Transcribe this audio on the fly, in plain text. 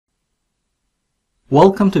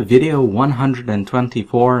Welcome to video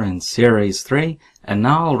 124 in series 3, and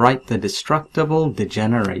now I'll write the Destructible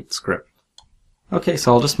Degenerate script. Okay,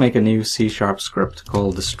 so I'll just make a new C# script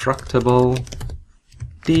called Destructible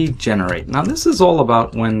Degenerate. Now this is all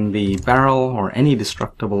about when the barrel or any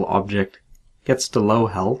destructible object gets to low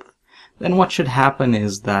health, then what should happen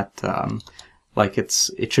is that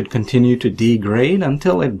it should continue to degrade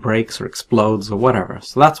until it breaks or explodes or whatever.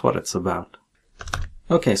 So that's what it's about.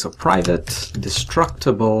 Okay, so private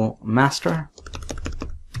destructible master,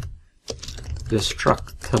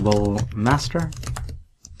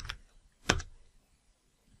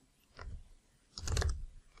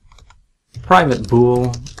 private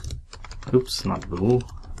bool,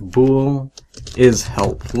 bool is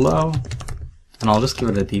health low, and I'll just give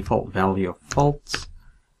it a default value of false.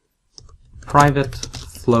 Private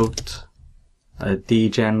float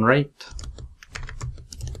degenerate,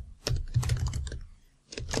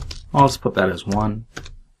 I'll just put that as 1,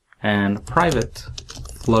 and private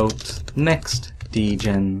float next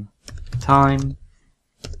degen time,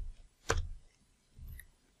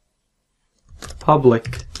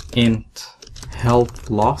 public int health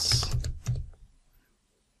loss,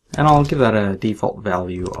 and I'll give that a default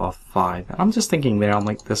value of 5. And I'm just thinking there I'll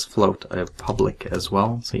make this float a public as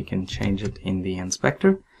well, so you can change it in the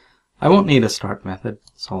inspector. I won't need a start method,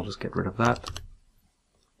 so I'll just get rid of that.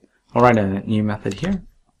 I'll write a new method here.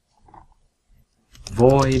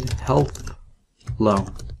 Void health low.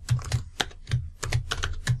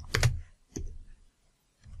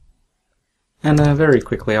 And very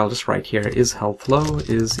quickly I'll just write here is health low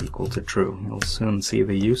is equal to true. You'll soon see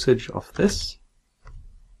the usage of this.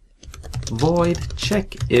 Void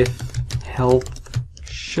check if health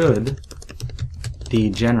should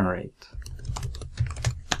degenerate.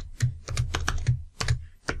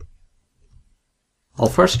 I'll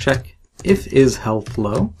first check if is health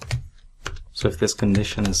low. So if this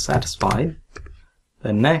condition is satisfied,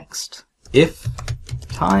 then next, if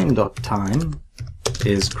time.time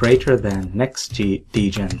is greater than next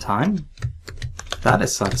degen time, that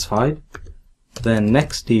is satisfied, then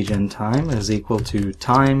next degen time is equal to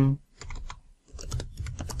time.time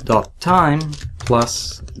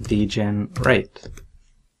plus degen rate.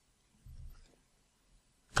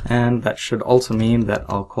 And that should also mean that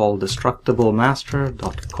I'll call destructible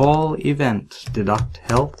master.call event deduct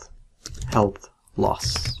health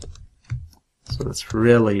loss. So that's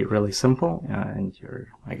really simple, and you're,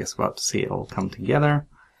 I guess, about to see it all come together.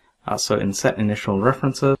 So in set initial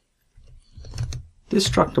references,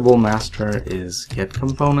 destructible master is get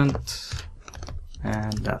component,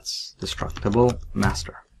 and that's destructible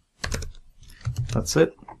master. That's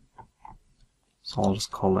it. So I'll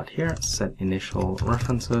just call that here, set initial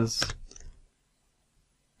references.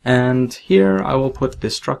 And here I will put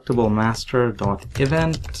destructible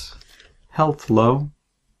master.event health low.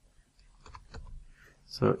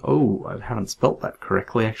 So, oh, I haven't spelt that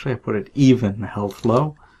correctly. Actually, I put it even health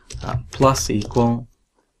low plus equal.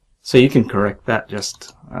 So you can correct that.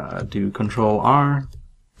 Just do Control R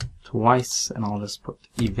twice, and I'll just put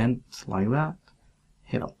event like that.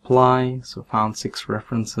 Hit apply. So found 6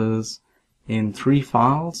 references in 3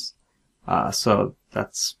 files. So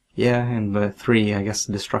that's in the 3, I guess,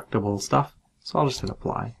 destructible stuff. So I'll just hit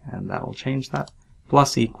apply, and that will change that.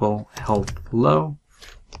 Plus equal health low,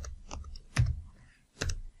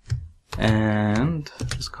 and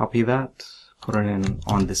just copy that, put it in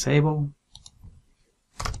on disable.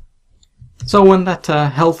 So when that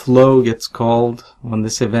health low gets called, when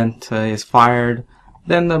this event is fired,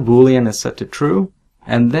 then the boolean is set to true,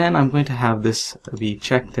 and then I'm going to have this be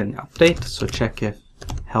checked in update. So check if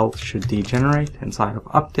health should degenerate inside of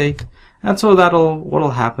update. And so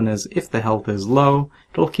what'll happen is if the health is low,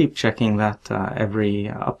 it'll keep checking that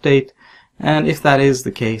every update, and if that is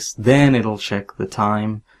the case, then it'll check the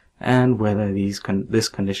time and whether this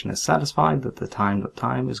condition is satisfied, that the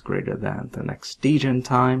time is greater than the next degen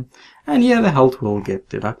time, and the health will get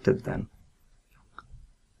deducted then.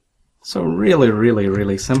 So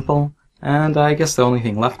really simple, and I guess the only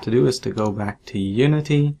thing left to do is to go back to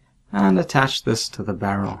Unity and attach this to the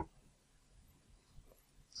barrel.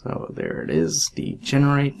 So there it is,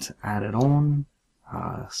 degenerate, add it on,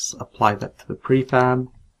 apply that to the prefab,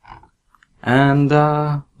 and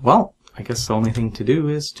well, I guess the only thing to do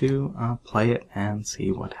is to play it and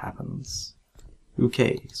see what happens.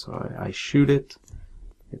 Okay, so I shoot it,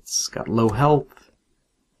 it's got low health,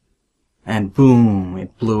 and boom,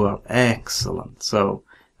 it blew up. Excellent. So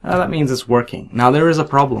that means it's working. Now there is a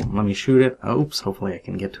problem. Let me shoot it. Oops, hopefully I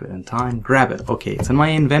can get to it in time. Grab it. Okay, it's in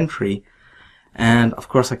my inventory. And of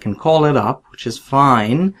course I can call it up, which is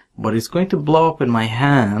fine, but it's going to blow up in my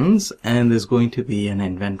hands, and there's going to be an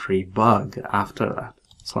inventory bug after that.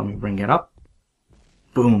 So let me bring it up.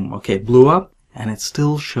 Boom. Okay, it blew up, and it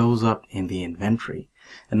still shows up in the inventory.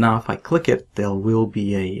 And now if I click it, there will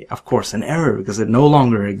be of course, an error because it no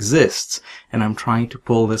longer exists, and I'm trying to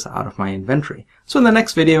pull this out of my inventory. So in the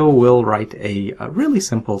next video, we'll write a really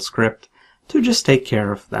simple script to just take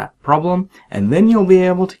care of that problem, and then you'll be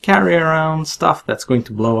able to carry around stuff that's going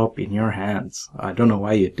to blow up in your hands. I don't know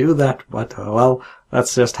why you do that, but well,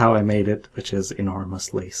 that's just how I made it, which is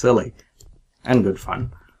enormously silly and good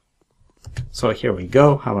fun. So here we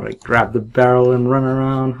go. How about I grab the barrel and run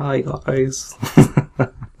around? Hi guys.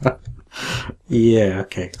 Yeah,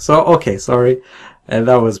 okay. So, okay, sorry.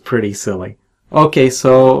 That was pretty silly. Okay,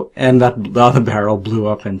 so, and the other barrel blew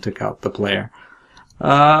up and took out the player.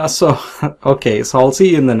 Okay, so I'll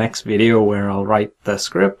see you in the next video where I'll write the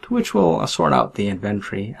script, which will sort out the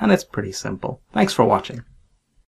inventory, and it's pretty simple. Thanks for watching.